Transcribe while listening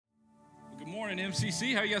morning,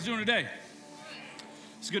 MCC. How you guys doing today?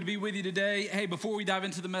 It's good to be with you today. Hey, before we dive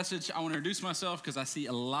into the message, I want to introduce myself because I see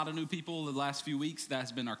a lot of new people the last few weeks.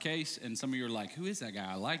 That's been our case, and some of you are like, "Who is that guy?"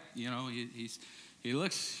 I like, he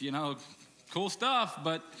looks, cool stuff,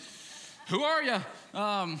 but who are you?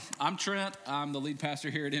 I'm Trent. I'm the lead pastor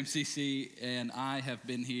here at MCC, and I have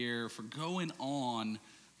been here for going on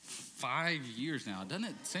 5 years now. Doesn't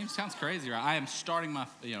it? Sounds crazy, right? I am starting my,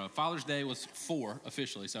 Father's Day was 4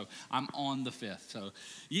 officially, so I'm on the 5th. So,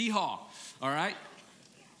 yeehaw, all right?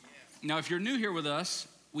 Now, if you're new here with us,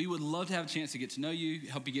 we would love to have a chance to get to know you,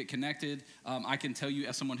 help you get connected. I can tell you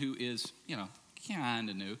as someone who is, kind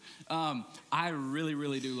of new, I really,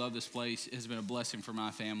 really do love this place. It has been a blessing for my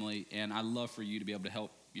family, and I love for you to be able to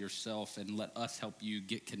help yourself and let us help you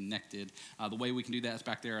get connected. The way we can do that is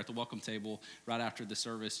back there at the welcome table right after the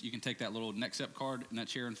service. You can take that little next step card in that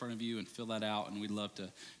chair in front of you and fill that out, and we'd love to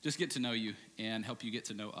just get to know you and help you get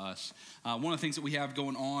to know us. One of the things that we have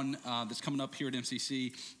going on that's coming up here at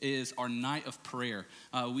MCC is our night of prayer.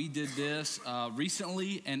 We did this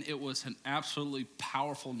recently, and it was an absolutely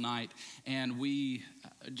powerful night, and we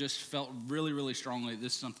just felt really, really strongly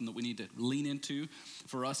this is something that we need to lean into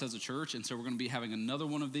for us as a church, and so we're going to be having another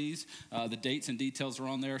one of these. The dates and details are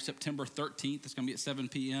on there. September 13th, it's going to be at 7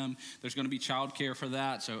 p.m. There's going to be childcare for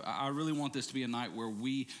that, so I really want this to be a night where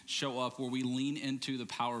we show up, where we lean into the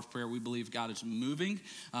power of prayer. We believe God is moving.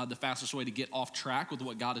 The fastest way to get off track with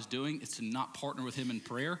what God is doing is to not partner with him in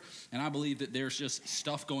prayer, and I believe that there's just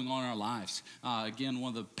stuff going on in our lives. Again, one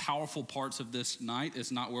of the powerful parts of this night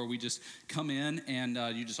is not where we just come in and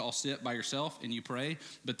you just all sit by yourself and you pray,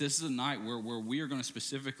 but this is a night where we are going to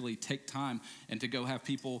specifically take time and to go have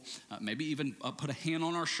people maybe even put a hand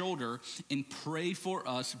on our shoulder and pray for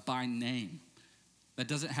us by name. That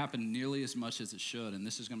doesn't happen nearly as much as it should, and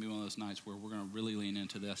this is going to be one of those nights where we're going to really lean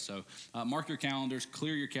into this. So mark your calendars,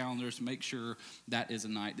 clear your calendars, make sure that is a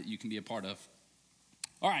night that you can be a part of.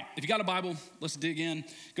 All right, if you got a Bible, let's dig in.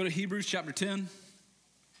 Go to Hebrews chapter 10.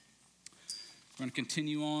 We're going to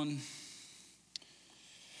continue on.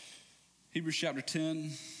 Hebrews chapter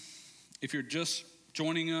 10. If you're just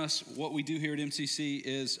joining us, what we do here at MCC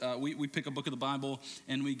is we pick a book of the Bible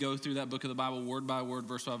and we go through that book of the Bible word by word,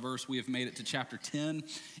 verse by verse. We have made it to chapter 10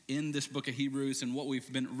 in this book of Hebrews, and what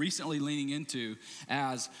we've been recently leaning into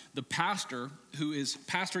as the pastor who is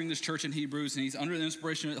pastoring this church in Hebrews, and he's under the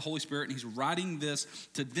inspiration of the Holy Spirit, and he's writing this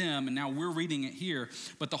to them, and now we're reading it here.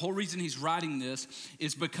 But the whole reason he's writing this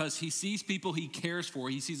is because he sees people he cares for.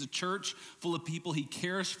 He sees a church full of people he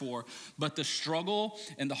cares for, but the struggle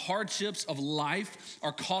and the hardships of life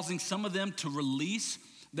are causing some of them to release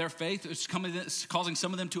their faith. It's causing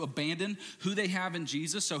some of them to abandon who they have in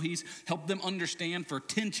Jesus. So he's helped them understand for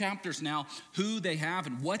 10 chapters now who they have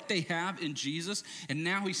and what they have in Jesus. And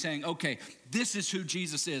now he's saying, okay, this is who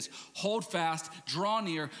Jesus is. Hold fast, draw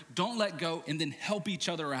near, don't let go, and then help each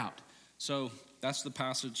other out. So that's the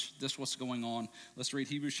passage. That's what's going on. Let's read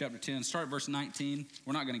Hebrews chapter 10. Start at verse 19.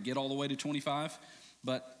 We're not going to get all the way to 25,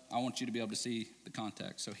 but I want you to be able to see the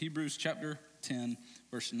context. So Hebrews chapter 10,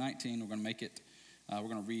 verse 19, we're going to make it. We're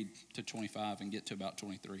going to read to 25 and get to about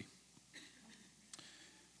 23.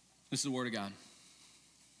 This is the word of God.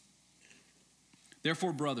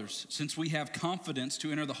 Therefore, brothers, since we have confidence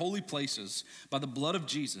to enter the holy places by the blood of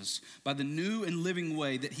Jesus, by the new and living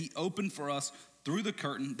way that he opened for us through the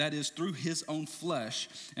curtain, that is, through his own flesh,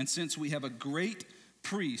 and since we have a great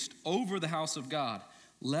priest over the house of God,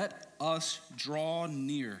 let us draw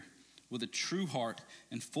near with a true heart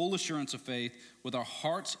and full assurance of faith, with our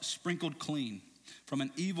hearts sprinkled clean from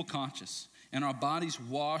an evil conscience, and our bodies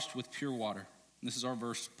washed with pure water. And this is our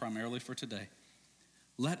verse primarily for today.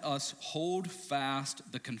 Let us hold fast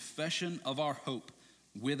the confession of our hope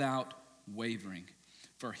without wavering,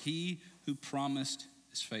 for he who promised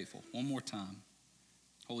is faithful. One more time.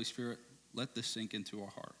 Holy Spirit, let this sink into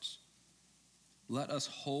our hearts. Let us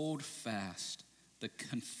hold fast the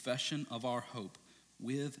confession of our hope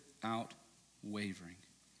without wavering,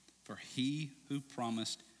 for he who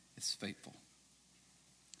promised is faithful.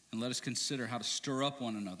 And let us consider how to stir up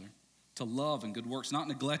one another to love and good works, not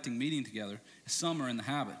neglecting meeting together, as some are in the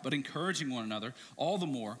habit, but encouraging one another, all the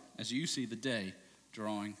more as you see the day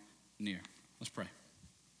drawing near. Let's pray.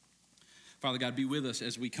 Father God, be with us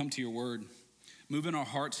as we come to your word. Move in our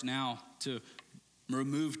hearts now to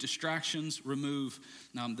remove distractions, remove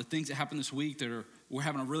the things that happened this week that we're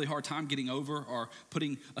having a really hard time getting over or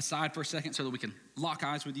putting aside for a second so that we can lock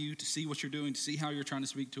eyes with you to see what you're doing, to see how you're trying to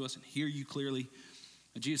speak to us and hear you clearly.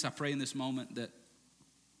 Jesus, I pray in this moment that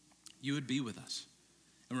you would be with us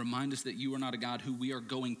and remind us that you are not a God who we are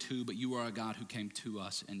going to, but you are a God who came to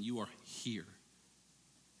us, and you are here.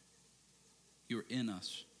 You are in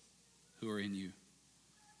us. who are in you.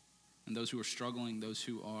 And those who are struggling, those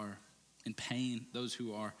who are in pain, those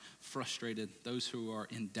who are frustrated, those who are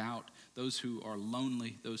in doubt, those who are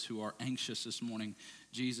lonely, those who are anxious this morning,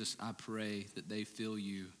 Jesus, I pray that they feel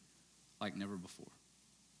you like never before.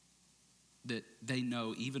 That they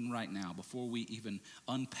know even right now, before we even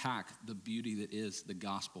unpack the beauty that is the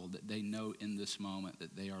gospel, that they know in this moment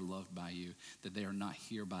that they are loved by you, that they are not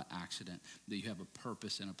here by accident, that you have a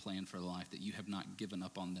purpose and a plan for life, that you have not given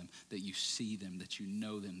up on them, that you see them, that you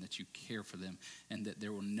know them, that you care for them, and that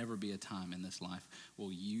there will never be a time in this life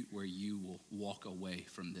where you will walk away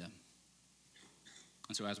from them.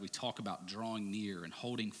 And so as we talk about drawing near and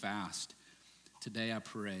holding fast, today I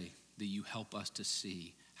pray that you help us to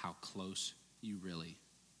see how close you really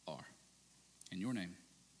are. In your name,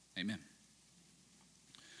 amen.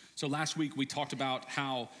 So last week we talked about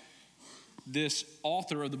how this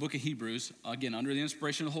author of the book of Hebrews, again, under the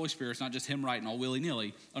inspiration of the Holy Spirit, it's not just him writing all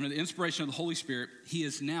willy-nilly, under the inspiration of the Holy Spirit, he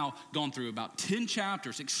has now gone through about 10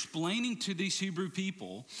 chapters explaining to these Hebrew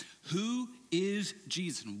people who is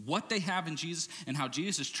Jesus and what they have in Jesus and how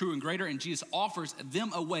Jesus is true and greater, and Jesus offers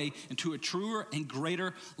them a way into a truer and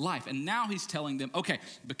greater life. And now he's telling them, okay,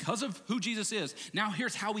 because of who Jesus is, now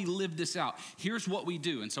here's how we live this out. Here's what we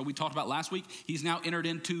do. And so we talked about last week, he's now entered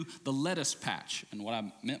into the lettuce patch. And what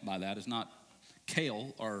I meant by that is not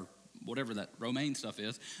kale or whatever that romaine stuff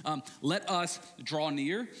is. Let us draw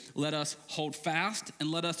near, let us hold fast, and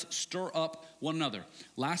let us stir up one another.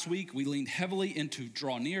 Last week, we leaned heavily into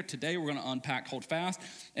draw near. Today, we're going to unpack hold fast.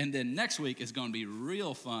 And then next week is going to be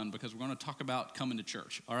real fun because we're going to talk about coming to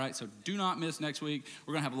church. All right, so do not miss next week.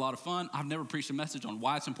 We're going to have a lot of fun. I've never preached a message on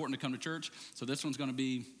why it's important to come to church, so this one's going to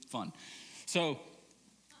be fun. So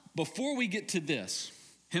before we get to this,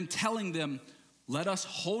 him telling them, let us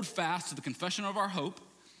hold fast to the confession of our hope,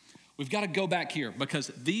 we've got to go back here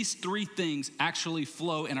because these three things actually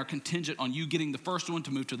flow and are contingent on you getting the first one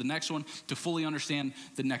to move to the next one to fully understand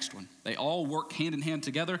the next one. They all work hand in hand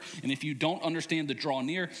together, and if you don't understand the draw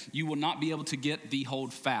near, you will not be able to get the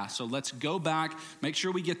hold fast. So let's go back, make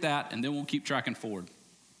sure we get that, and then we'll keep tracking forward.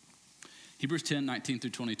 Hebrews 10, 19 through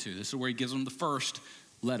 22. This is where he gives them the first,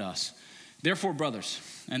 let us. Therefore, brothers,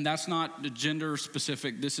 and that's not gender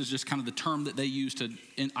specific. This is just kind of the term that they use to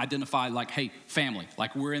identify like, hey, family,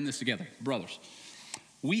 like we're in this together, brothers.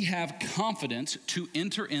 We have confidence to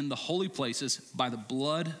enter in the holy places by the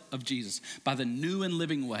blood of Jesus, by the new and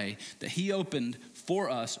living way that he opened for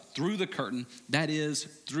us through the curtain, that is,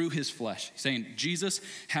 through his flesh. He's saying Jesus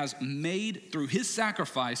has made, through his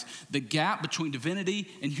sacrifice, the gap between divinity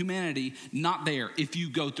and humanity not there if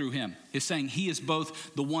you go through him. He's saying he is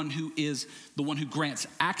both the one who grants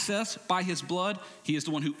access by his blood, he is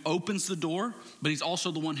the one who opens the door, but he's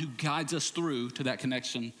also the one who guides us through to that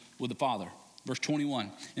connection with the Father. Verse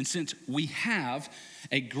 21, and since we have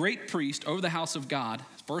a great priest over the house of God,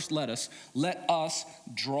 first let us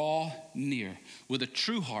draw near with a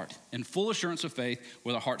true heart and full assurance of faith,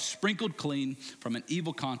 with our hearts sprinkled clean from an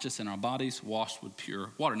evil conscience and our bodies washed with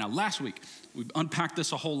pure water. Now, last week, we unpacked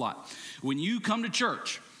this a whole lot. When you come to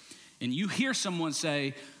church and you hear someone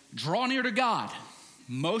say, draw near to God,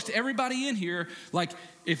 most everybody in here, like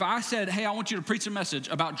if I said, hey, I want you to preach a message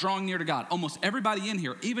about drawing near to God, almost everybody in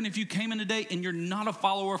here, even if you came in today and you're not a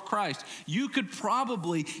follower of Christ, you could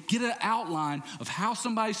probably get an outline of how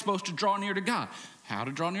somebody's supposed to draw near to God. How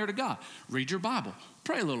to draw near to God. Read your Bible.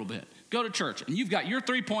 Pray a little bit. Go to church. And you've got your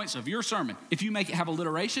 3 points of your sermon. If you make it have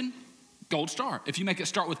alliteration, gold star. If you make it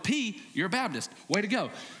start with P, you're a Baptist. Way to go.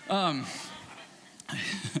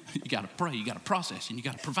 You got to pray, you got to process, and you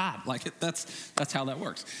got to provide. Like that's how that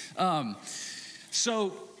works.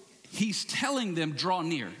 So he's telling them, draw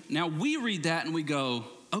near. Now we read that and we go,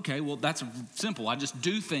 okay, well that's simple. I just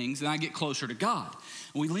do things and I get closer to God.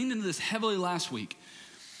 And we leaned into this heavily last week.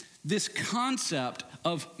 This concept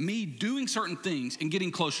of me doing certain things and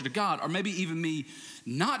getting closer to God, or maybe even me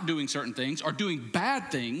not doing certain things or doing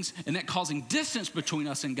bad things and that causing distance between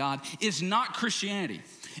us and God, is not Christianity.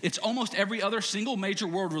 It's almost every other single major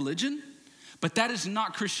world religion, but that is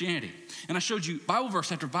not Christianity. And I showed you Bible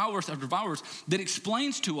verse after Bible verse after Bible verse that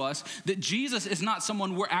explains to us that Jesus is not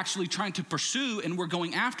someone we're actually trying to pursue and we're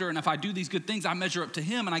going after. And if I do these good things, I measure up to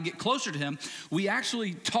him and I get closer to him. We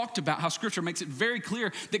actually talked about how Scripture makes it very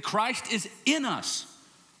clear that Christ is in us.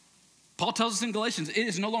 Paul tells us in Galatians, it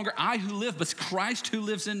is no longer I who live, but it's Christ who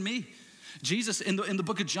lives in me. Jesus, in the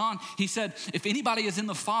book of John, he said, if anybody is in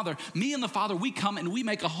the Father, me and the Father, we come and we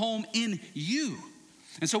make a home in you.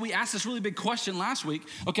 And so we asked this really big question last week.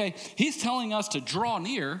 Okay, he's telling us to draw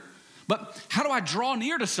near, but how do I draw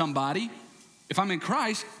near to somebody if I'm in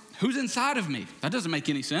Christ who's inside of me? That doesn't make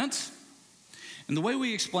any sense. And the way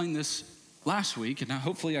we explain this last week, and now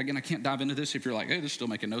hopefully, again, I can't dive into this if you're like, hey, this is still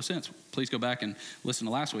making no sense. Please go back and listen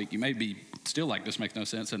to last week. You may be still like, this makes no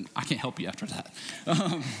sense, and I can't help you after that.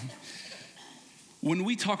 When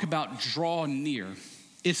we talk about draw near,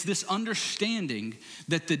 it's this understanding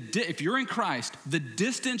that if you're in Christ, the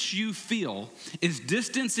distance you feel is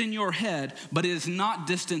distance in your head, but it is not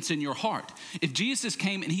distance in your heart. If Jesus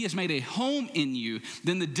came and he has made a home in you,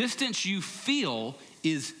 then the distance you feel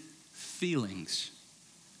is feelings,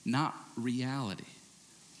 not reality.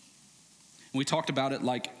 And we talked about it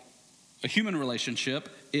like a human relationship.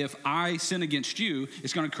 If I sin against you,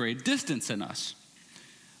 it's going to create distance in us.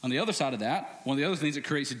 On the other side of that, one of the other things that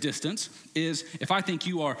creates a distance is if I think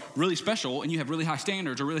you are really special and you have really high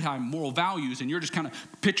standards or really high moral values and you're just kind of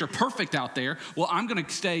picture perfect out there, well, I'm going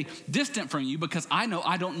to stay distant from you because I know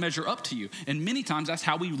I don't measure up to you. And many times that's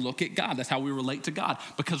how we look at God. That's how we relate to God,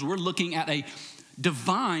 because we're looking at a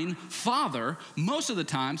divine Father. Most of the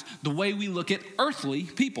times, the way we look at earthly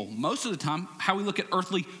people, most of the time, how we look at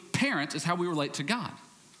earthly parents is how we relate to God.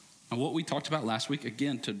 And what we talked about last week,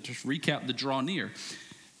 again, to just recap the draw near,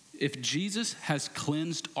 if Jesus has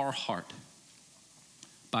cleansed our heart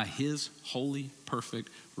by his holy,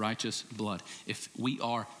 perfect, righteous blood, if we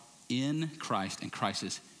are in Christ and Christ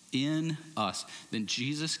is in us, then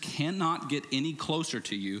Jesus cannot get any closer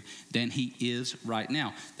to you than he is right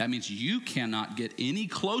now. That means you cannot get any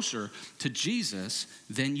closer to Jesus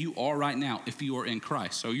than you are right now if you are in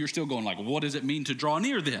Christ. So you're still going like, what does it mean to draw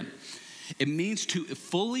near then? It means to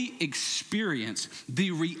fully experience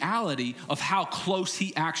the reality of how close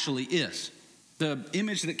he actually is. The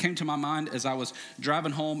image that came to my mind as I was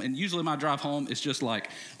driving home, and usually my drive home is just like,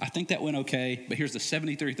 I think that went okay, but here's the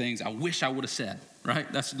 73 things I wish I would have said, right?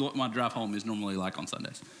 That's what my drive home is normally like on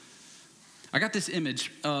Sundays. I got this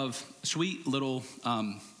image of sweet little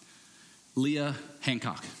Leah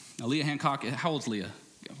Hancock. Now, Leah Hancock, how old's Leah?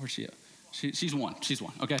 Where's she at? She's one,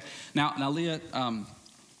 okay? Now Leah,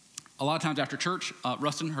 a lot of times after church,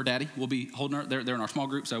 Rustin, her daddy, will be holding her. They're in our small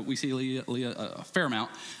group, so we see Leah a fair amount.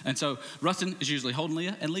 And so Rustin is usually holding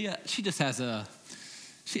Leah, and Leah, she just has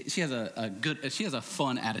she has a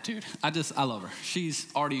fun attitude. I love her. She's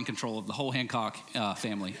already in control of the whole Hancock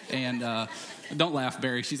family. And don't laugh,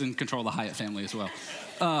 Barry, she's in control of the Hyatt family as well.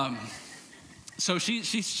 So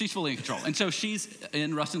she's fully in control. And so she's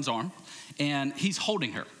in Rustin's arm, and he's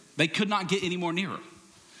holding her. They could not get any more near her.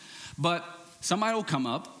 But somebody will come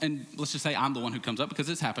up, and let's just say I'm the one who comes up, because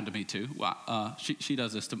it's happened to me too. Well, she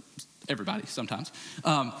does this to everybody sometimes.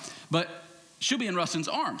 But she'll be in Rustin's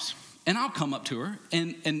arms, and I'll come up to her,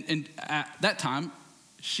 and at that time,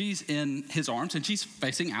 she's in his arms, and she's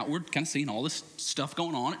facing outward, kind of seeing all this stuff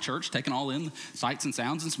going on at church, taking all in the sights and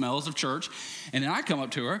sounds and smells of church. And then I come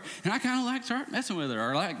up to her, and I kind of like start messing with her,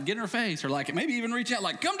 or like get in her face, or like maybe even reach out,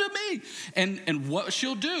 like, come to me. And what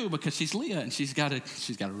she'll do, because she's Leah and she's got a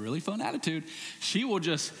really fun attitude, she will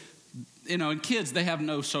just, and kids, they have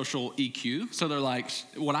no social EQ. So they're like,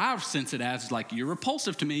 what I sense it as is like, you're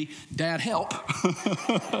repulsive to me, Dad, help.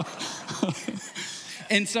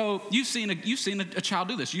 And so you've seen a child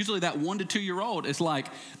do this. Usually that 1 to 2 year old is like,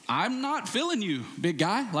 I'm not feeling you, big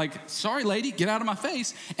guy. Like, sorry, lady, get out of my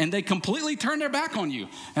face. And they completely turn their back on you,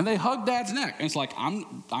 and they hug Dad's neck. And it's like,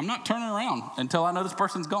 I'm not turning around until I know this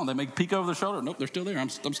person's gone. They make peek over their shoulder. Nope, they're still there. I'm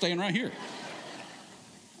staying right here.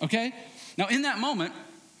 Okay? Now, in that moment,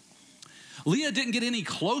 Leah didn't get any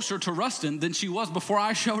closer to Rustin than she was before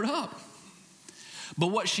I showed up. But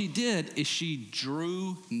what she did is she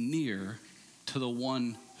drew near to the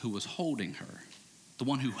one who was holding her, the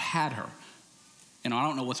one who had her. And I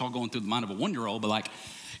don't know what's all going through the mind of a 1-year-old, but like,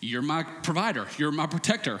 you're my provider, you're my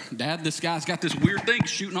protector. Dad, this guy's got this weird thing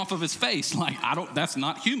shooting off of his face. Like, that's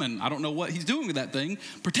not human. I don't know what he's doing with that thing.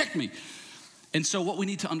 Protect me. And so what we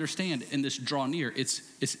need to understand in this draw near, it's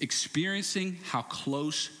experiencing how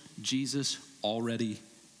close Jesus already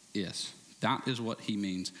is. That is what he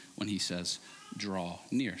means when he says draw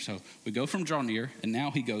near. So we go from draw near, and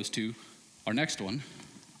now he goes to our next one,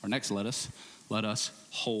 let us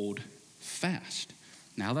hold fast.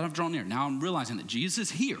 Now that I've drawn near, now I'm realizing that Jesus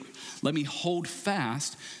is here. Let me hold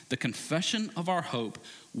fast the confession of our hope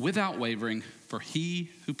without wavering, for he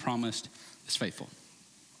who promised is faithful.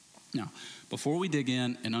 Now, before we dig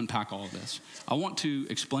in and unpack all of this, I want to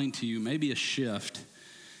explain to you maybe a shift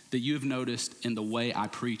that you have noticed in the way I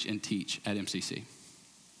preach and teach at MCC.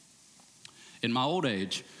 In my old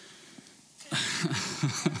age,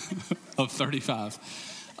 of 35.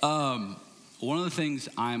 One of the things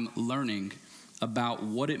I'm learning about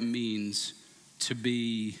what it means to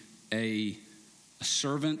be a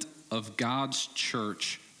servant of God's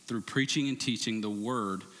church through preaching and teaching the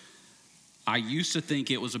word, I used to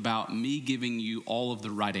think it was about me giving you all of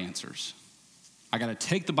the right answers. I got to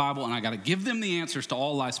take the Bible and I got to give them the answers to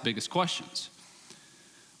all life's biggest questions.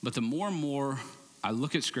 But the more and more I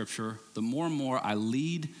look at Scripture, the more and more I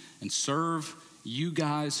lead and serve you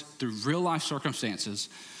guys through real life circumstances,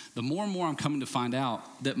 the more and more I'm coming to find out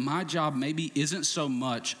that my job maybe isn't so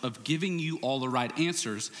much of giving you all the right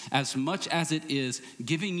answers as much as it is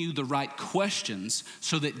giving you the right questions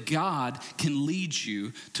so that God can lead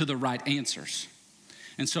you to the right answers.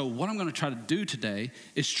 And so what I'm going to try to do today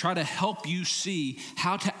is try to help you see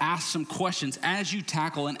how to ask some questions as you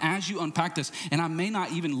tackle and as you unpack this. And I may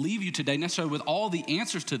not even leave you today necessarily with all the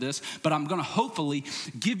answers to this, but I'm going to hopefully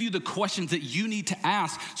give you the questions that you need to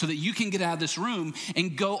ask so that you can get out of this room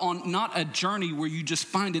and go on not a journey where you just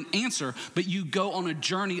find an answer, but you go on a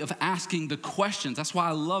journey of asking the questions. That's why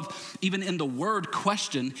I love, even in the word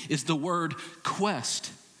question, is the word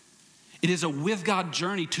quest. It is a with God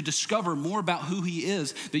journey to discover more about who he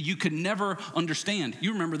is that you could never understand.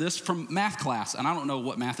 You remember this from math class, and I don't know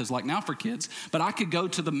what math is like now for kids, but I could go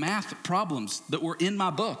to the math problems that were in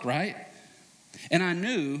my book, right? And I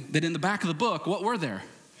knew that in the back of the book, what were there?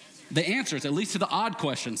 The answers, at least to the odd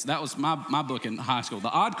questions. That was my book in high school,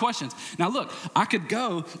 the odd questions. Now look, I could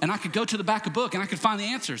go to the back of the book and I could find the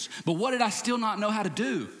answers, but what did I still not know how to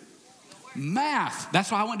do? Math.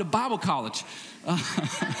 That's why I went to Bible college.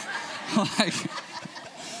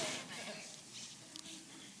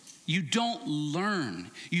 You don't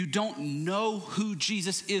learn. You don't know who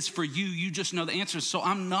Jesus is for you. You just know the answers. So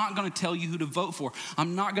I'm not going to tell you who to vote for.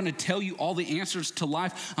 I'm not going to tell you all the answers to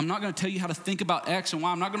life. I'm not going to tell you how to think about X and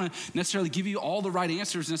Y. I'm not going to necessarily give you all the right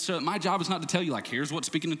answers. And so my job is not to tell you, like, here's what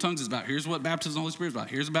speaking in tongues is about. Here's what baptism of the Holy Spirit is about.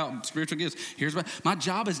 Here's about spiritual gifts. My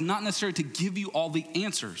job is not necessarily to give you all the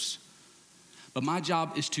answers. But my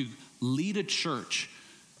job is to lead a church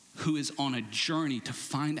who is on a journey to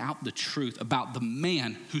find out the truth about the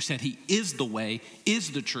man who said he is the way,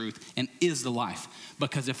 is the truth, and is the life.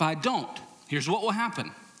 Because if I don't, here's what will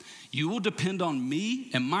happen. You will depend on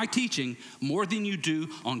me and my teaching more than you do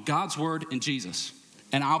on God's word and Jesus.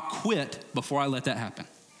 And I'll quit before I let that happen.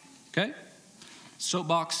 Okay?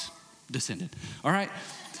 Soapbox descended. All right?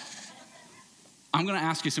 I'm going to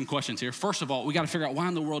ask you some questions here. First of all, we got to figure out why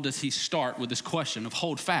in the world does he start with this question of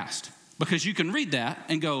hold fast? Because you can read that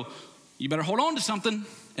and go, you better hold on to something.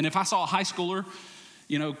 And if I saw a high schooler,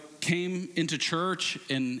 came into church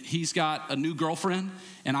and he's got a new girlfriend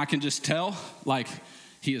and I can just tell, like,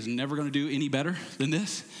 he is never going to do any better than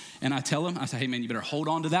this. And I tell him, I say, hey, man, you better hold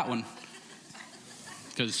on to that one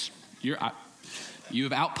because you have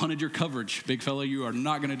outpunted your coverage, big fella. You are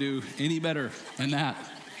not going to do any better than that.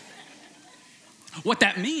 What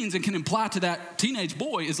that means and can imply to that teenage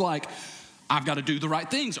boy is like, I've got to do the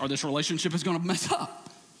right things or this relationship is going to mess up.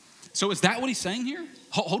 So is that what he's saying here?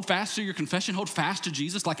 Hold fast to your confession. Hold fast to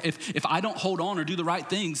Jesus. Like if I don't hold on or do the right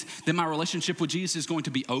things, then my relationship with Jesus is going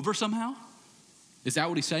to be over somehow? Is that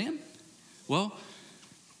what he's saying? Well,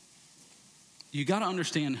 you got to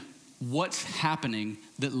understand what's happening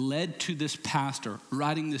that led to this pastor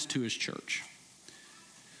writing this to his church.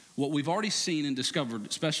 What we've already seen and discovered,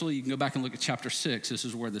 especially you can go back and look at chapter 6. This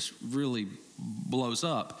is where this really blows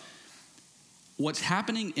up. What's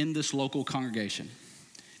happening in this local congregation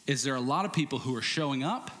is there are a lot of people who are showing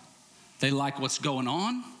up. They like what's going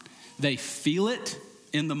on. They feel it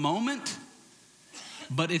in the moment,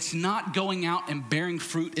 but it's not going out and bearing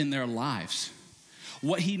fruit in their lives.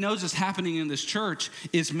 What he knows is happening in this church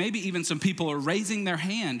is maybe even some people are raising their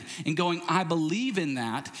hand and going, I believe in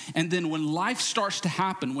that. And then when life starts to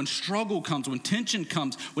happen, when struggle comes, when tension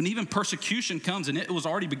comes, when even persecution comes, and it was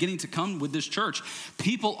already beginning to come with this church,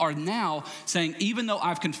 people are now saying, even though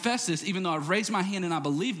I've confessed this, even though I've raised my hand and I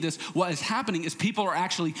believe this, what is happening is people are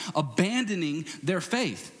actually abandoning their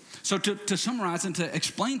faith. So to summarize and to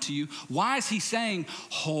explain to you, why is he saying,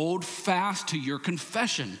 hold fast to your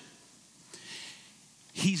confession?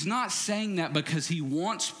 He's not saying that because he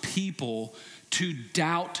wants people to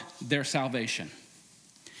doubt their salvation.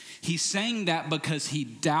 He's saying that because he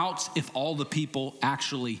doubts if all the people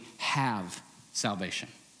actually have salvation.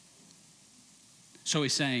 So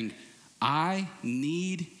he's saying, I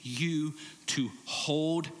need you to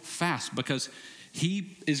hold fast, because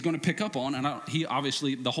he is going to pick up on, and he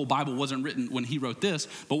obviously, the whole Bible wasn't written when he wrote this,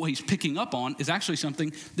 but what he's picking up on is actually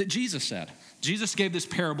something that Jesus said. Jesus gave this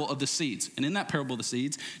parable of the seeds. And in that parable of the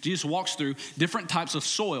seeds, Jesus walks through different types of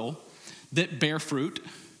soil that bear fruit,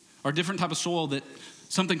 or different type of soil that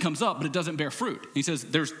something comes up, but it doesn't bear fruit. He says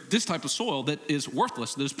there's this type of soil that is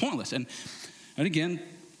worthless, that is pointless. And again,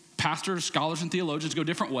 pastors, scholars, and theologians go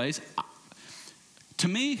different ways. To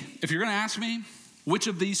me, if you're going to ask me, which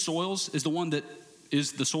of these soils is the one that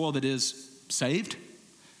is the soil that is saved?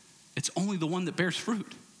 It's only the one that bears fruit.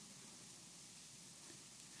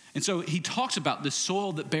 And so he talks about this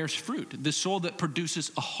soil that bears fruit, this soil that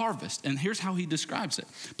produces a harvest. And here's how he describes it.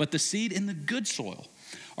 But the seed in the good soil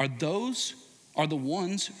are the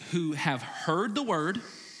ones who have heard the word,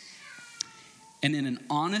 and in an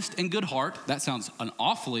honest and good heart. That sounds an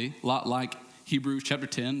awfully lot like Hebrews chapter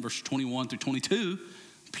 10, verse 21 through 22.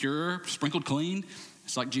 Pure, sprinkled clean.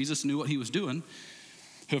 It's like Jesus knew what he was doing.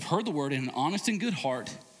 Who have heard the word in an honest and good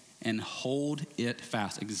heart and hold it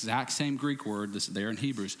fast. Exact same Greek word that's there in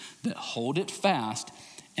Hebrews. That hold it fast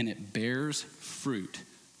and it bears fruit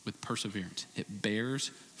with perseverance. It bears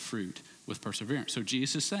fruit with perseverance. So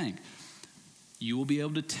Jesus is saying, you will be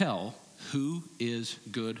able to tell who is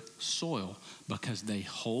good soil because they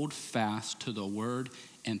hold fast to the word,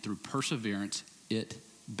 and through perseverance, it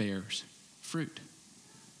bears fruit.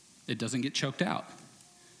 It doesn't get choked out.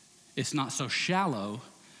 It's not so shallow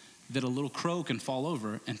that a little crow can fall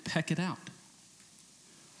over and peck it out.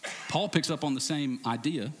 Paul picks up on the same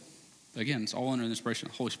idea. Again, it's all under the inspiration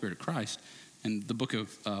of the Holy Spirit of Christ. In the book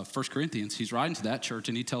of 1 Corinthians, he's writing to that church,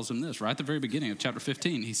 and he tells them this, right at the very beginning of chapter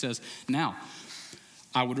 15. He says, now,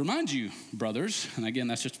 I would remind you, brothers, and again,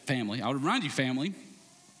 that's just family. I would remind you, family,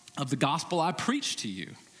 of the gospel I preached to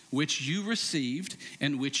you, which you received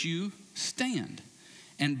and which you stand,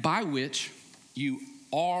 and by which you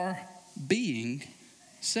are being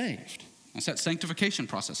saved. That's that sanctification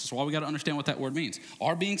process. That's why we got to understand what that word means.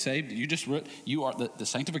 Are being saved, the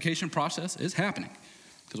sanctification process is happening.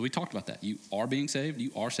 Because we talked about that. You are being saved,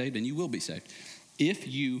 you are saved, and you will be saved. If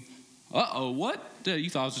you, what? You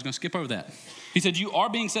thought I was just going to skip over that. He said, you are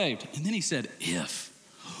being saved. And then he said, if.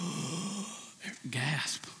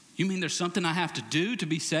 Gasp. You mean there's something I have to do to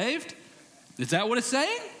be saved? Is that what it's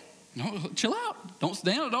saying? No, chill out.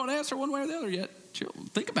 Don't answer one way or the other yet. Chill.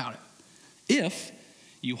 Think about it. If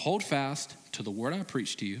you hold fast to the word I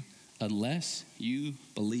preached to you, unless you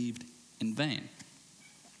believed in vain.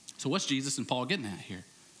 So what's Jesus and Paul getting at here?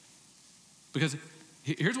 Because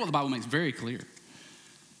here's what the Bible makes very clear.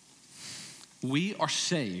 We are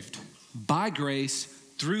saved by grace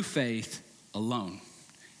through faith alone,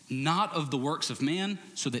 not of the works of man,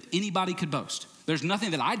 so that anybody could boast. There's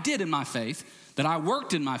nothing that I did in my faith, that I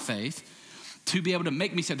worked in my faith, to be able to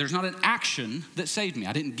make me saved. There's not an action that saved me.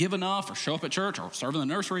 I didn't give enough or show up at church or serve in the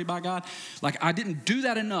nursery by God. I didn't do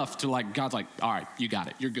that enough to God's like, all right, you got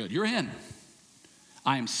it. You're good. You're in.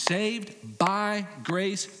 I am saved by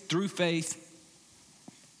grace through faith.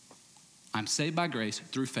 I'm saved by grace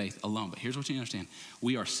through faith alone. But here's what you understand.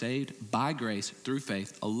 We are saved by grace through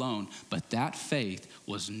faith alone. But that faith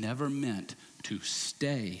was never meant to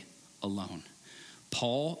stay alone.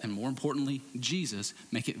 Paul, and more importantly, Jesus,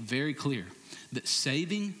 make it very clear that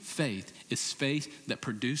saving faith is faith that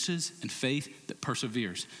produces and faith that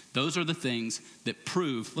perseveres. Those are the things that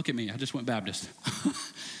prove, look at me, I just went Baptist.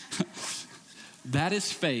 That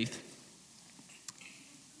is faith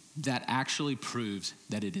that actually proves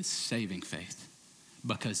that it is saving faith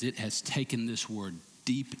because it has taken this word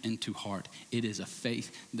deep into heart. It is a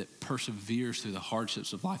faith that perseveres through the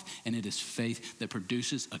hardships of life, and it is faith that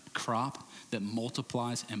produces a crop that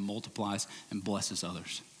multiplies and multiplies and blesses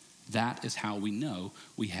others. That is how we know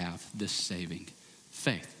we have this saving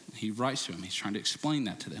faith. He writes to them. He's trying to explain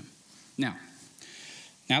that to them. Now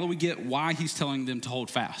that we get why he's telling them to hold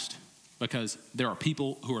fast, because there are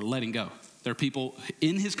people who are letting go. There are people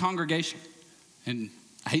in his congregation, and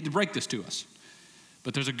I hate to break this to us,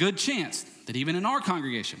 but there's a good chance that even in our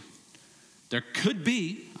congregation, there could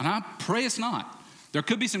be, and I pray it's not, there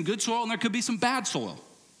could be some good soil and there could be some bad soil.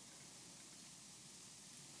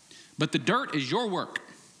 But the dirt is your work.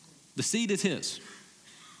 The seed is his.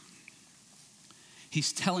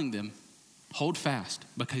 He's telling them, hold fast,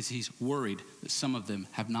 because he's worried that some of them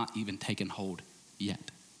have not even taken hold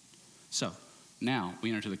yet. So now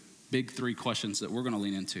we enter the big three questions that we're going to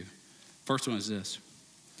lean into. First one is this.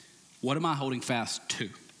 What am I holding fast to?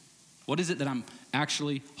 What is it that I'm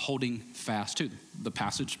actually holding fast to? The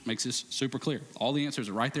passage makes this super clear. All the answers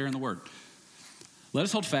are right there in the word. Let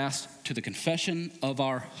us hold fast to the confession of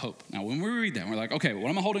our hope. Now, when we read that, we're like, okay, what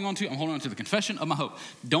am I holding on to? I'm holding on to the confession of my hope.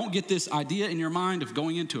 Don't get this idea in your mind of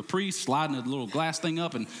going into a priest, sliding a little glass thing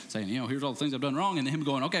up and saying, here's all the things I've done wrong, and then him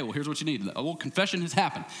going, okay, well, here's what you need. Well, confession has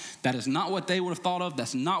happened. That is not what they would have thought of.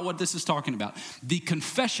 That's not what this is talking about. The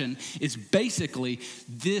confession is basically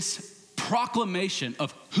this proclamation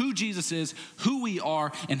of who Jesus is, who we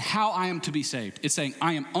are, and how I am to be saved. It's saying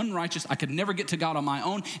I am unrighteous. I could never get to God on my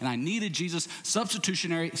own, and I needed Jesus'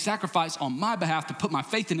 substitutionary sacrifice on my behalf to put my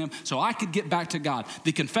faith in him so I could get back to God.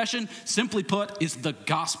 The confession, simply put, is the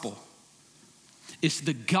gospel. It's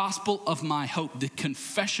the gospel of my hope, the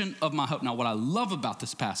confession of my hope. Now, what I love about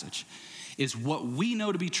this passage is what we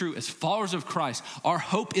know to be true as followers of Christ. Our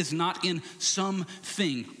hope is not in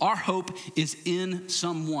something. Our hope is in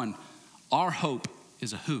someone. Our hope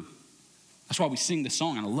is a who. That's why we sing this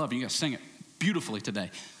song, and I love it. You guys sing it beautifully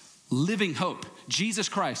today. Living hope. Jesus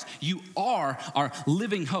Christ, you are our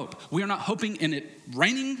living hope. We are not hoping in it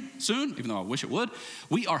raining soon, even though I wish it would.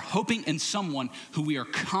 We are hoping in someone who we are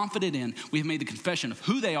confident in. We have made the confession of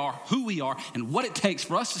who they are, who we are, and what it takes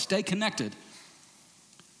for us to stay connected.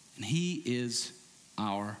 And he is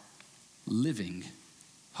our living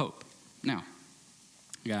hope. Now,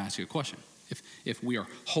 I gotta ask you a question. If we are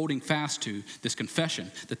holding fast to this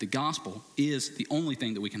confession that the gospel is the only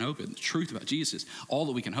thing that we can hope in, the truth about Jesus is all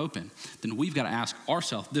that we can hope in, then we've got to ask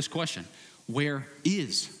ourselves this question: where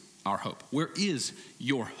is our hope? Where is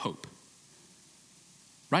your hope?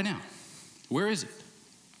 Right now, where is it?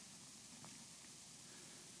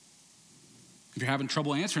 If you're having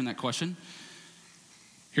trouble answering that question,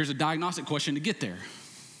 here's a diagnostic question to get there.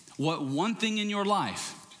 What one thing in your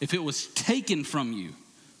life, if it was taken from you,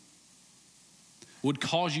 would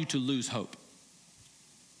cause you to lose hope,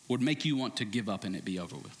 would make you want to give up and it be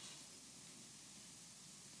over with?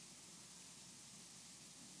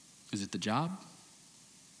 Is it the job?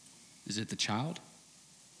 Is it the child?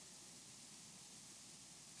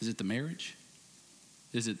 Is it the marriage?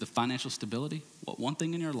 Is it the financial stability? What one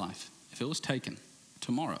thing in your life, if it was taken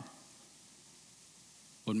tomorrow,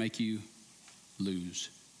 would make you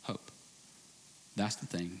lose hope? That's the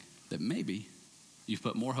thing that maybe you've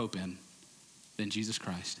put more hope in than Jesus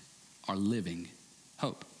Christ, our living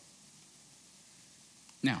hope.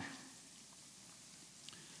 Now,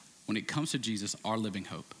 when it comes to Jesus, our living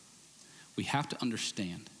hope, we have to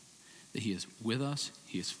understand that he is with us,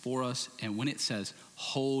 he is for us, and when it says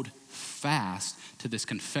hold fast to this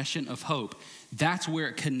confession of hope, that's where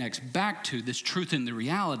it connects back to this truth and the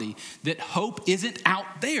reality that hope isn't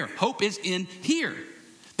out there. Hope is in here.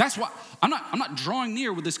 That's why I'm not drawing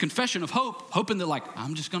near with this confession of hope, hoping that like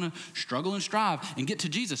I'm just gonna struggle and strive and get to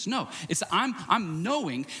Jesus. No, it's I'm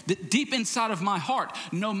knowing that deep inside of my heart,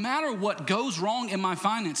 no matter what goes wrong in my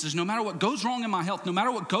finances, no matter what goes wrong in my health, no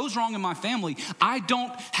matter what goes wrong in my family, I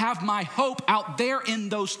don't have my hope out there in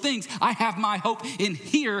those things. I have my hope in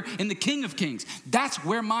here in the King of Kings. That's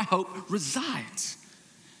where my hope resides.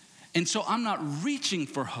 And so I'm not reaching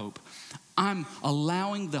for hope. I'm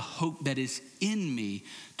allowing the hope that is in me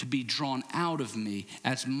to be drawn out of me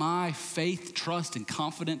as my faith, trust, and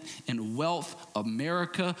confidence in wealth,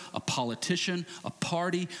 America, a politician, a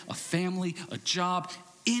party, a family, a job,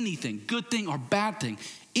 anything, good thing or bad thing,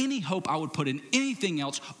 any hope I would put in anything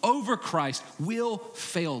else over Christ will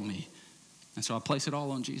fail me. And so I place it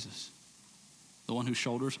all on Jesus, the one whose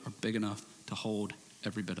shoulders are big enough to hold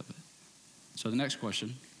every bit of it. So the next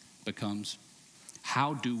question becomes,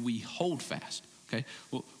 how do we hold fast? Okay,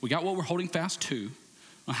 well, we got what we're holding fast to.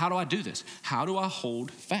 Now, how do I do this? How do I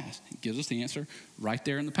hold fast? It gives us the answer right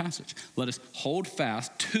there in the passage. Let us hold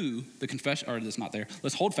fast to the confession, or it's not there.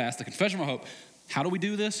 Let's hold fast the confession of our hope. How do we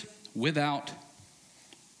do this? Without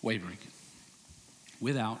wavering.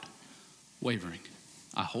 Without wavering.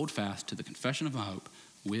 I hold fast to the confession of my hope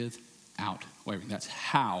without wavering. That's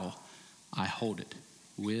how I hold it,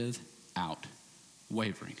 without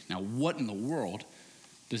wavering. Now, what in the world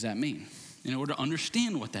does that mean? In order to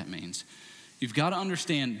understand what that means, you've got to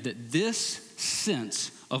understand that this sense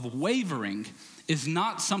of wavering is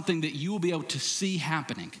not something that you will be able to see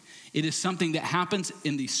happening. It is something that happens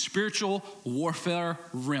in the spiritual warfare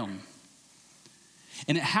realm.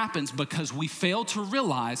 And it happens because we fail to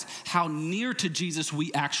realize how near to Jesus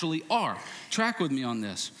we actually are. Track with me on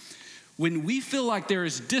this. When we feel like there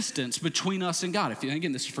is distance between us and God,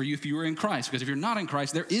 again, this is for you if you were in Christ, because if you're not in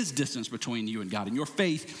Christ, there is distance between you and God, and your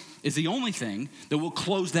faith is the only thing that will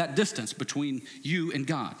close that distance between you and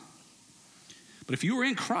God. But if you are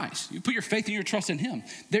in Christ, you put your faith and your trust in him,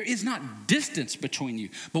 there is not distance between you.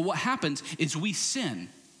 But what happens is we sin.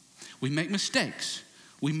 We make mistakes.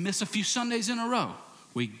 We miss a few Sundays in a row.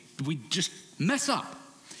 We just mess up.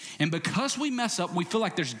 And because we mess up, we feel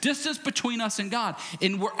like there's distance between us and God,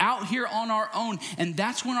 and we're out here on our own, and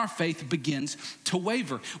that's when our faith begins to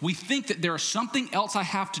waver. We think that there is something else I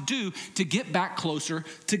have to do to get back closer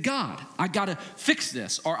to God. I got to fix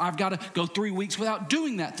this, or I've got to go 3 weeks without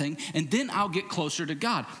doing that thing, and then I'll get closer to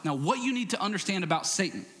God. Now, what you need to understand about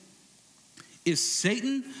Satan is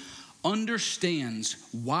Satan understands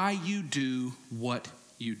why you do what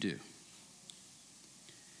you do.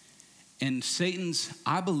 And Satan's,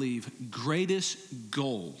 I believe, greatest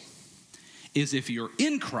goal is, if you're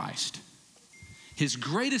in Christ, his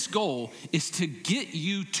greatest goal is to get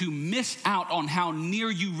you to miss out on how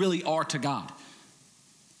near you really are to God.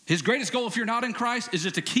 His greatest goal, if you're not in Christ, is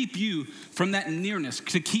just to keep you from that nearness,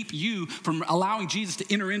 to keep you from allowing Jesus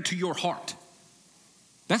to enter into your heart.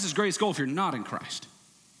 That's his greatest goal if you're not in Christ.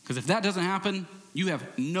 Because if that doesn't happen, you have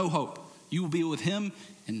no hope. You will be with him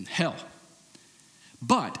in hell.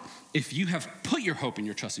 But if you have put your hope and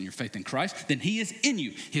your trust and your faith in Christ, then he is in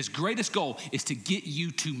you. His greatest goal is to get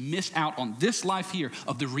you to miss out on this life here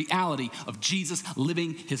of the reality of Jesus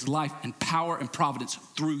living his life in power and providence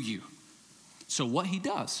through you. So what he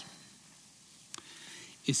does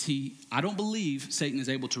is I don't believe Satan is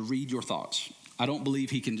able to read your thoughts. I don't believe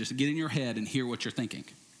he can just get in your head and hear what you're thinking.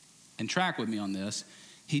 And track with me on this.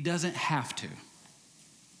 He doesn't have to.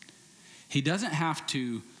 He doesn't have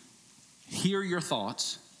to hear your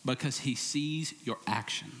thoughts because he sees your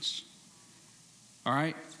actions. All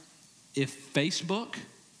right? If Facebook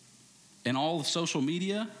and all of social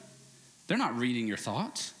media, they're not reading your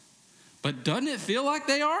thoughts. But doesn't it feel like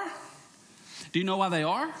they are? Do you know why they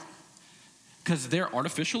are? Because their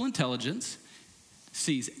artificial intelligence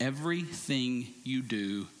sees everything you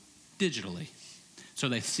do digitally. So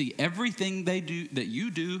they see everything they do that you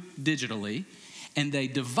do digitally, and they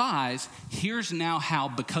devise, here's now how,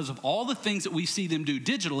 because of all the things that we see them do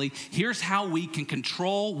digitally, here's how we can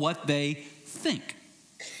control what they think.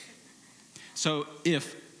 So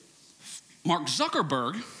if Mark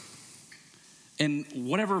Zuckerberg and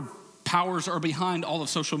whatever powers are behind all of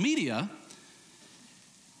social media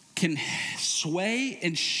can sway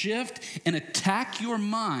and shift and attack your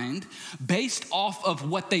mind based off of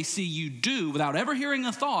what they see you do without ever hearing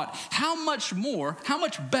a thought, how much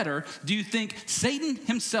better do you think Satan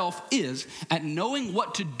himself is at knowing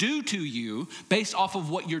what to do to you based off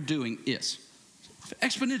of what you're doing is?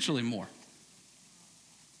 Exponentially more.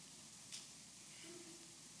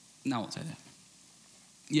 No, I won't say that.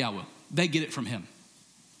 Yeah, I will. They get it from him.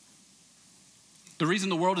 The reason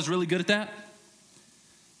the world is really good at that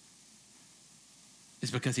is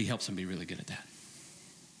because he helps them be really good at that.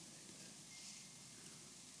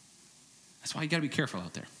 That's why you gotta be careful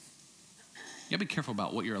out there. You gotta be careful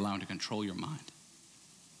about what you're allowing to control your mind.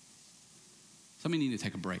 Some of you need to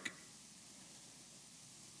take a break.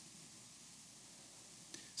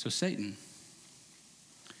 So Satan,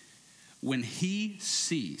 when he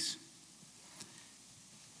sees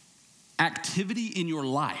activity in your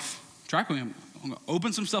life, track with me, I'm gonna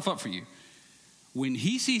open some stuff up for you. When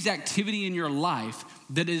he sees activity in your life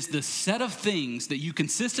that is the set of things that you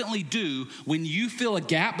consistently do when you feel a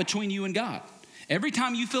gap between you and God. Every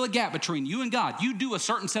time you feel a gap between you and God, you do a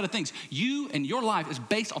certain set of things. You and your life is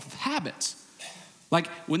based off of habits. Like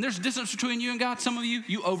when there's distance between you and God, some of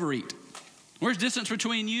you overeat. When there's distance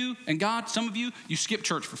between you and God, some of you skip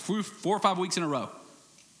church for 4 or 5 weeks in a row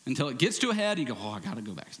until it gets to a head and you go, I gotta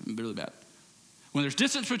go back. It's really bad. When there's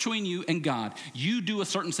distance between you and God, you do a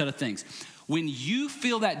certain set of things. When you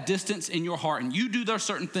feel that distance in your heart and you do those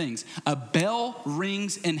certain things, a bell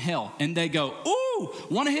rings in hell and they go, ooh,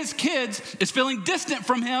 one of his kids is feeling distant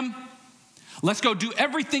from him. Let's go do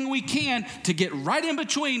everything we can to get right in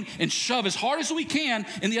between and shove as hard as we can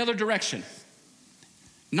in the other direction.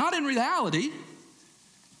 Not in reality,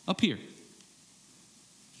 up here.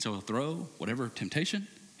 So he'll throw whatever temptation,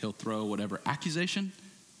 he'll throw whatever accusation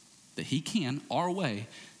that he can our way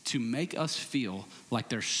to make us feel like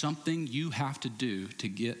there's something you have to do to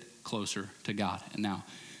get closer to God. And now,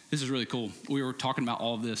 this is really cool. We were talking about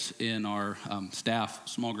all of this in our staff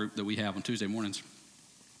small group that we have on Tuesday mornings.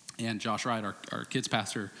 And Josh Wright, our kids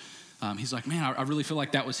pastor, he's like, man, I really feel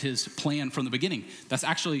like that was his plan from the beginning. That's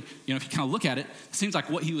actually, if you kind of look at it, it seems like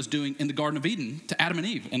what he was doing in the Garden of Eden to Adam and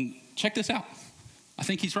Eve. And check this out. I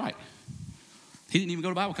think he's right. He didn't even go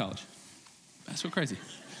to Bible college. That's so crazy.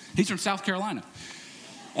 He's from South Carolina.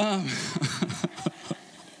 I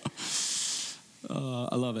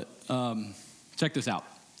love it. Check this out.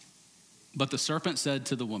 But the serpent said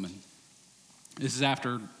to the woman, this is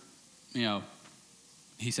after,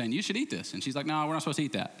 he's saying, you should eat this. And she's like, no, we're not supposed to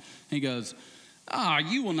eat that. And he goes,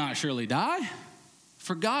 you will not surely die.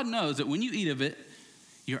 For God knows that when you eat of it,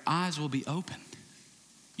 your eyes will be opened.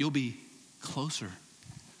 You'll be closer.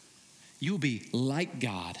 You'll be like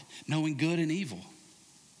God, knowing good and evil.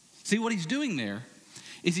 See, what he's doing there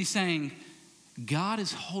is he's saying, God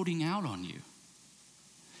is holding out on you.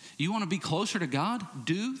 You want to be closer to God?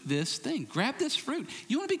 Do this thing. Grab this fruit.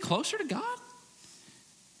 You want to be closer to God?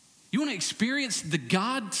 You want to experience the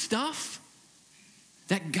God stuff?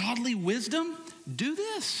 That godly wisdom? Do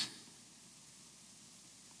this.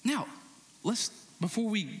 Now, before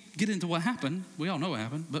we get into what happened, we all know what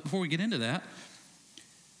happened, but before we get into that,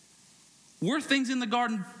 were things in the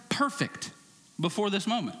garden perfect before this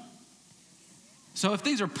moment? So if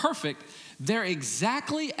things are perfect, they're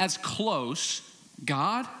exactly as close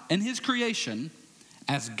God and his creation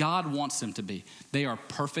as God wants them to be. They are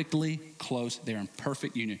perfectly close. They're in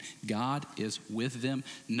perfect union. God is with them.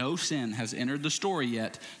 No sin has entered the story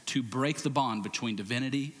yet to break the bond between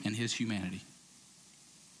divinity and his humanity.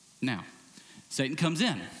 Now, Satan comes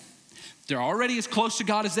in. They're already as close to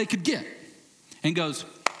God as they could get and goes,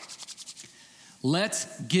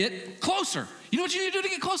 let's get closer. You know what you need to do to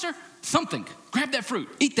get closer? Something. Grab that fruit.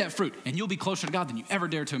 Eat that fruit. And you'll be closer to God than you ever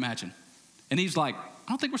dare to imagine. And he's like, I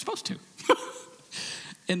don't think we're supposed to.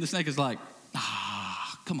 And the snake is like,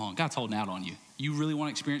 come on, God's holding out on you. You really want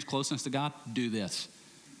to experience closeness to God? Do this.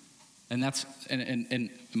 And that's, in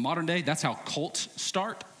modern day, that's how cults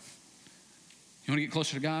start. You want to get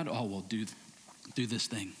closer to God? Oh, well, do this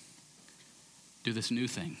thing. Do this new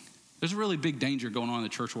thing. There's a really big danger going on in the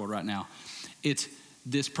church world right now. It's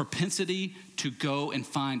this propensity to go and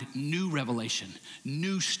find new revelation,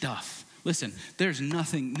 new stuff. Listen, there's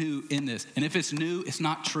nothing new in this. And if it's new, it's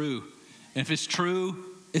not true. And if it's true,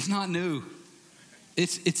 it's not new.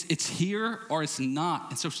 It's here or it's not.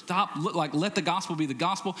 And so let the gospel be the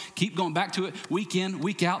gospel. Keep going back to it week in,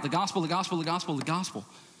 week out. The gospel, the gospel, the gospel, the gospel.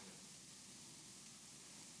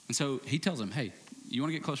 And so he tells them, hey, you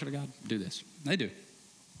want to get closer to God? Do this. They do.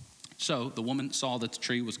 So the woman saw that the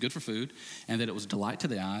tree was good for food and that it was a delight to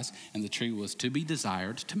the eyes and the tree was to be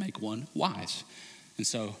desired to make one wise. And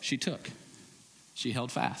so she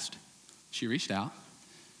held fast. She reached out,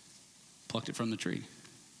 plucked it from the tree.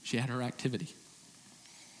 She had her activity.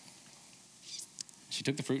 She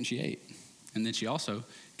took the fruit and she ate. And then she also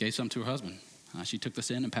gave some to her husband. She took this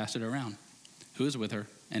in and passed it around, who was with her,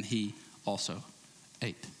 and he also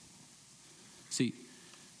ate. See,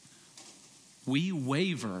 we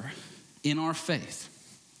waver in our faith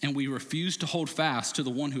and we refuse to hold fast to the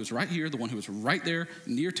one who is right here, the one who is right there,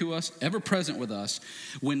 near to us, ever present with us,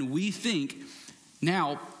 when we think,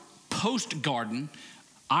 now, post-garden,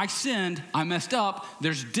 I sinned, I messed up,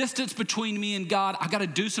 there's distance between me and God, I gotta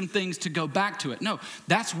do some things to go back to it. No,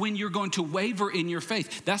 that's when you're going to waver in your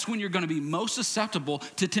faith. That's when you're gonna be most susceptible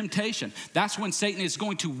to temptation. That's when Satan is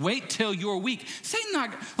going to wait till you're weak. Satan,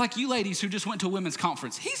 not like you ladies who just went to a women's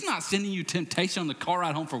conference, he's not sending you temptation on the car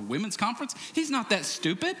ride home for women's conference. He's not that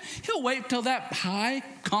stupid. He'll wait till that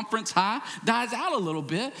conference high dies out a little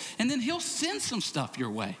bit, and then he'll send some stuff your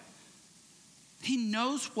way. He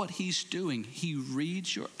knows what he's doing. He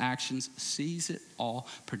reads your actions, sees it all,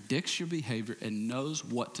 predicts your behavior, and knows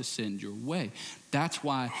what to send your way. That's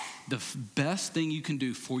why the best thing you can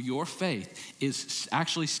do for your faith is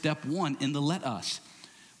actually step one in the let us,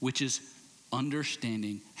 which is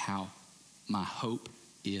understanding how my hope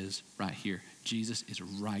is right here. Jesus is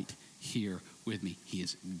right here with me. He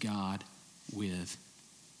is God with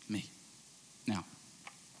me. Now,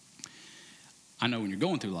 I know when you're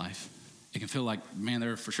going through life, it can feel like, man,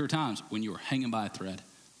 there are for sure times when you are hanging by a thread,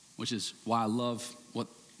 which is why I love what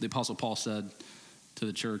the Apostle Paul said to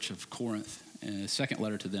the church of Corinth in his second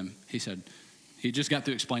letter to them. He said, he just got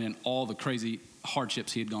through explaining all the crazy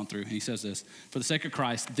hardships he had gone through. And he says this, for the sake of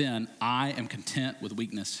Christ, then I am content with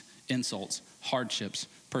weakness, insults, hardships,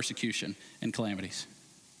 persecution, and calamities.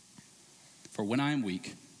 For when I am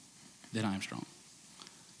weak, then I am strong.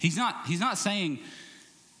 He's not saying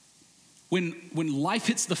when life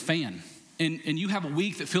hits the fan, and you have a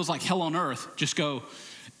week that feels like hell on earth, just go,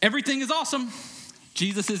 everything is awesome.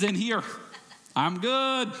 Jesus is in here. I'm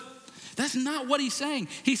good. That's not what he's saying.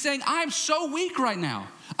 He's saying, I'm so weak right now.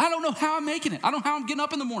 I don't know how I'm making it. I don't know how I'm getting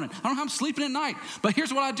up in the morning. I don't know how I'm sleeping at night. But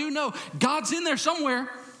here's what I do know. God's in there somewhere.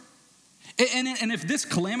 And if this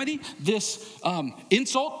calamity, this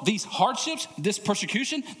insult, these hardships, this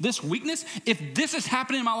persecution, this weakness, if this is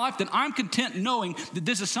happening in my life, then I'm content knowing that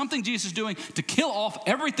this is something Jesus is doing to kill off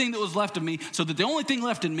everything that was left of me so that the only thing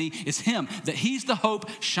left in me is him, that he's the hope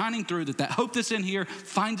shining through, that hope that's in here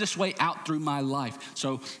finds its way out through my life.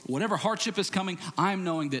 So whatever hardship is coming, I'm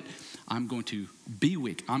knowing that I'm going to be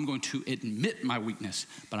weak. I'm going to admit my weakness,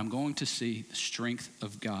 but I'm going to see the strength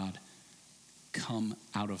of God come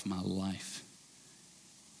out of my life,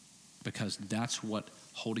 because that's what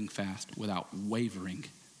holding fast without wavering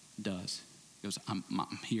does. It goes, I'm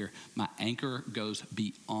here. My anchor goes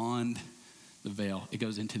beyond the veil. It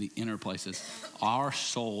goes into the inner places. Our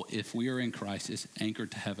soul, if we are in Christ, is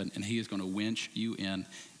anchored to heaven, and he is going to winch you in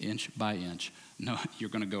inch by inch. No, you're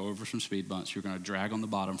going to go over some speed bumps. You're going to drag on the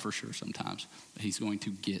bottom for sure sometimes, but he's going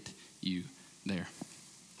to get you there.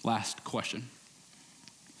 Last question.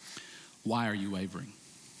 Why are you wavering?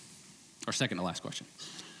 Or second to last question.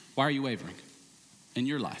 Why are you wavering in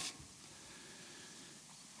your life?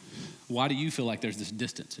 Why do you feel like there's this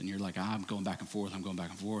distance and you're like, I'm going back and forth, I'm going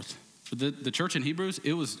back and forth? For the church in Hebrews,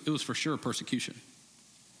 it was for sure persecution.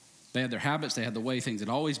 They had their habits. They had the way things had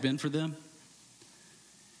always been for them.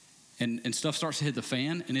 And stuff starts to hit the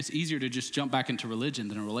fan, and it's easier to just jump back into religion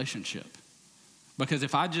than a relationship. Because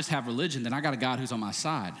if I just have religion, then I got a God who's on my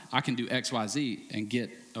side. I can do X, Y, Z and get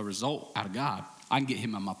a result out of God. I can get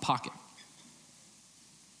him in my pocket.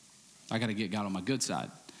 I got to get God on my good side.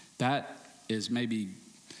 That is maybe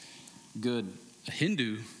good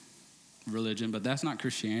Hindu religion, but that's not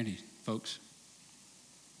Christianity, folks.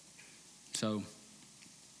 So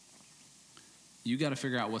you got to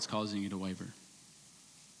figure out what's causing you to waver.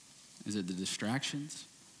 Is it the distractions?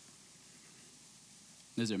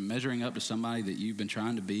 Is it measuring up to somebody that you've been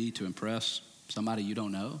trying to be to impress somebody you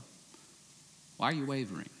don't know? Why are you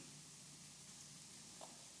wavering?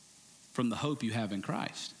 From the hope you have in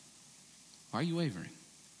Christ. Why are you wavering?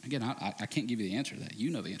 Again, I can't give you the answer to that. You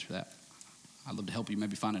know the answer to that. I'd love to help you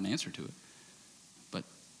maybe find an answer to it. But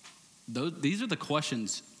these are the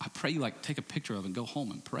questions I pray you take a picture of and go home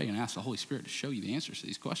and pray and ask the Holy Spirit to show you the answers to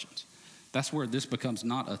these questions. That's where this becomes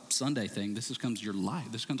not a Sunday thing. This becomes your life.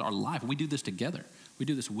 This becomes our life. We do this together. We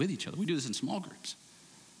do this with each other. We do this in small groups.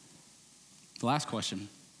 The last question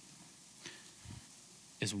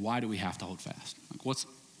is, why do we have to hold fast?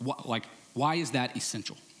 Why is that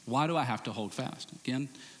essential? Why do I have to hold fast? Again,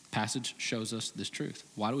 the passage shows us this truth.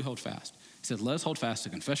 Why do we hold fast? He says, let us hold fast to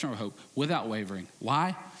confession of our hope without wavering.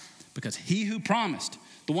 Why? Because he who promised,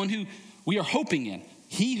 the one who we are hoping in,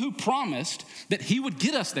 he who promised that he would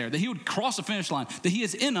get us there, that he would cross the finish line, that he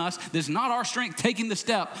is in us, that it's not our strength taking the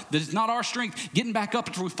step, that it's not our strength getting back up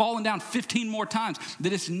after we've fallen down 15 more times,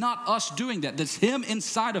 that it's not us doing that, that's him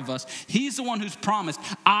inside of us. He's the one who's promised,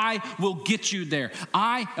 I will get you there.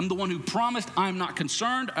 I am the one who promised. I'm not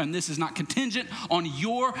concerned, and this is not contingent on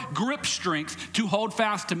your grip strength to hold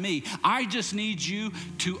fast to me. I just need you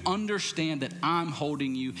to understand that I'm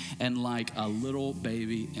holding you, and like a little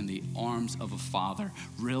baby in the arms of a father,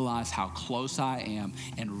 realize how close I am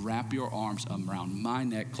and wrap your arms around my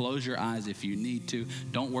neck. Close your eyes if you need to.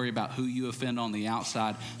 Don't worry about who you offend on the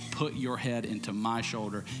outside. Put your head into my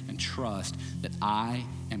shoulder and trust that I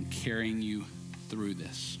am carrying you through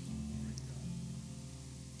this.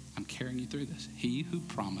 I'm carrying you through this. He who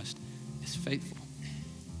promised is faithful.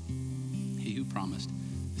 He who promised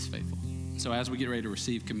is faithful. So as we get ready to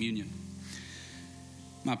receive communion,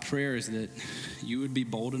 my prayer is that you would be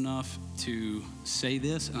bold enough to say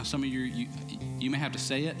this. And some of you may have to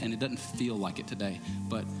say it, and it doesn't feel like it today.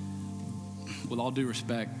 But with all due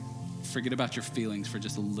respect, forget about your feelings for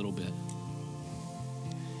just a little bit.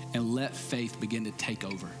 And let faith begin to take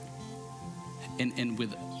over. And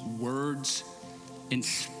with words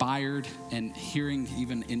inspired and hearing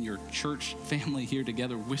even in your church family here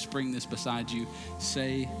together, whispering this beside you,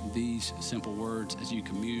 say these simple words as you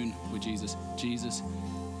commune with Jesus. Jesus,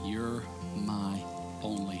 you're my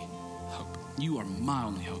only hope. You are my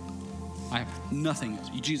only hope. I have nothing else.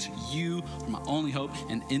 Jesus, you are my only hope.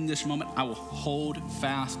 And in this moment, I will hold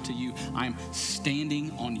fast to you. I am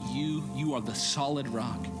standing on you. You are the solid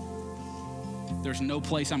rock. There's no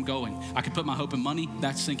place I'm going. I could put my hope in money.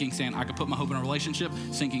 That's sinking sand. I could put my hope in a relationship.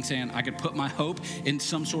 Sinking sand. I could put my hope in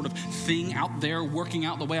some sort of thing out there working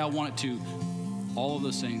out the way I want it to. All of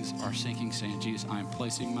those things are sinking sand. Jesus, I am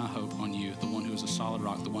placing my hope on you, the one who is a solid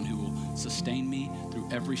rock, the one who will sustain me through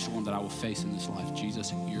every storm that I will face in this life.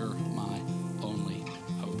 Jesus, you're my only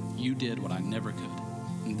hope. You did what I never could.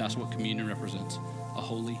 And that's what communion represents. A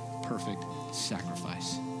holy, perfect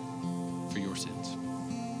sacrifice for your sins.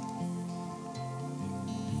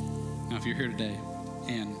 Now, if you're here today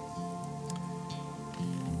and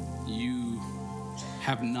you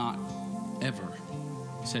have not ever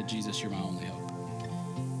said, Jesus, you're my only hope.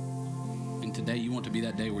 And today you want to be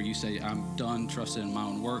that day where you say, I'm done trusting in my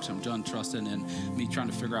own works. I'm done trusting in me trying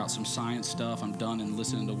to figure out some science stuff. I'm done in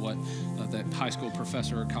listening to what that high school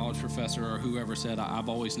professor or college professor or whoever said. I've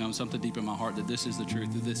always known something deep in my heart that this is the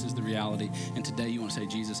truth, that this is the reality. And today you want to say,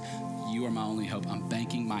 Jesus, you are my only hope. I'm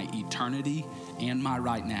banking my eternity and my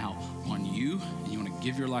right now on you. And you want to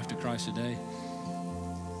give your life to Christ today.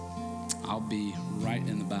 I'll be right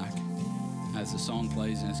in the back as the song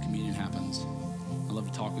plays and as communion happens. I'd love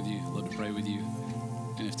to talk with you. I'd love to pray with you.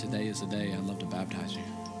 And if today is the day, I'd love to baptize you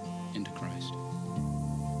into Christ.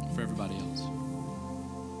 For everybody else,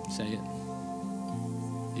 say it.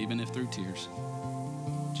 Even if through tears,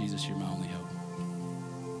 Jesus, you're my only hope.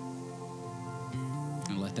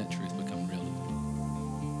 And let that truth become real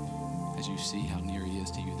as you see how near he is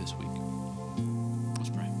to you this week. Let's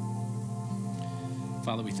pray.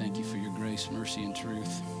 Father, we thank you for your grace, mercy, and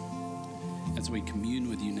truth. As we commune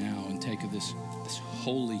with you now and take of this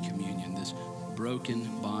holy communion, this broken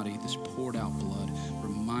body, this poured out blood,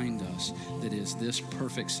 remind us that it is this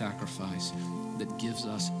perfect sacrifice that gives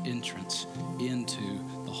us entrance into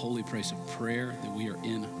the holy place of prayer that we are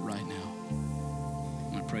in right now.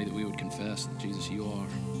 And I pray that we would confess that, Jesus, you are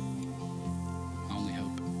my only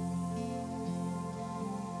hope.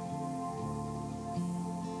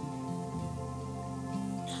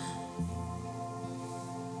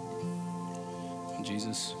 And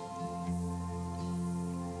Jesus,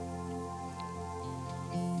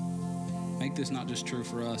 make this not just true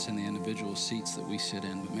for us in the individual seats that we sit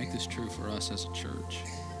in, but make this true for us as a church.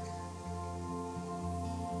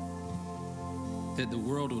 That the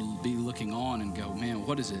world will be looking on and go, man,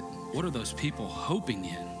 what is it? What are those people hoping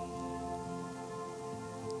in?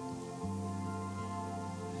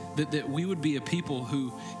 That we would be a people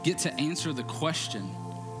who get to answer the question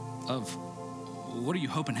of, what are you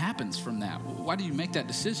hoping happens from that? Why do you make that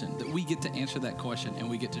decision? That we get to answer that question, and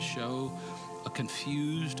we get to show a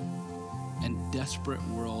confused and desperate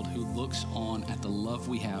world who looks on at the love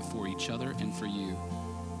we have for each other and for you.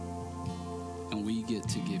 And we get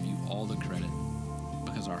to give you all the credit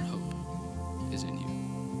because our hope is in you.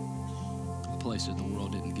 A place that the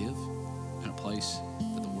world didn't give, and a place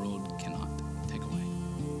that the world cannot take away.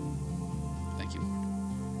 Thank you,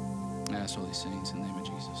 Lord. I ask all these things in the name of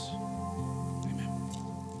Jesus.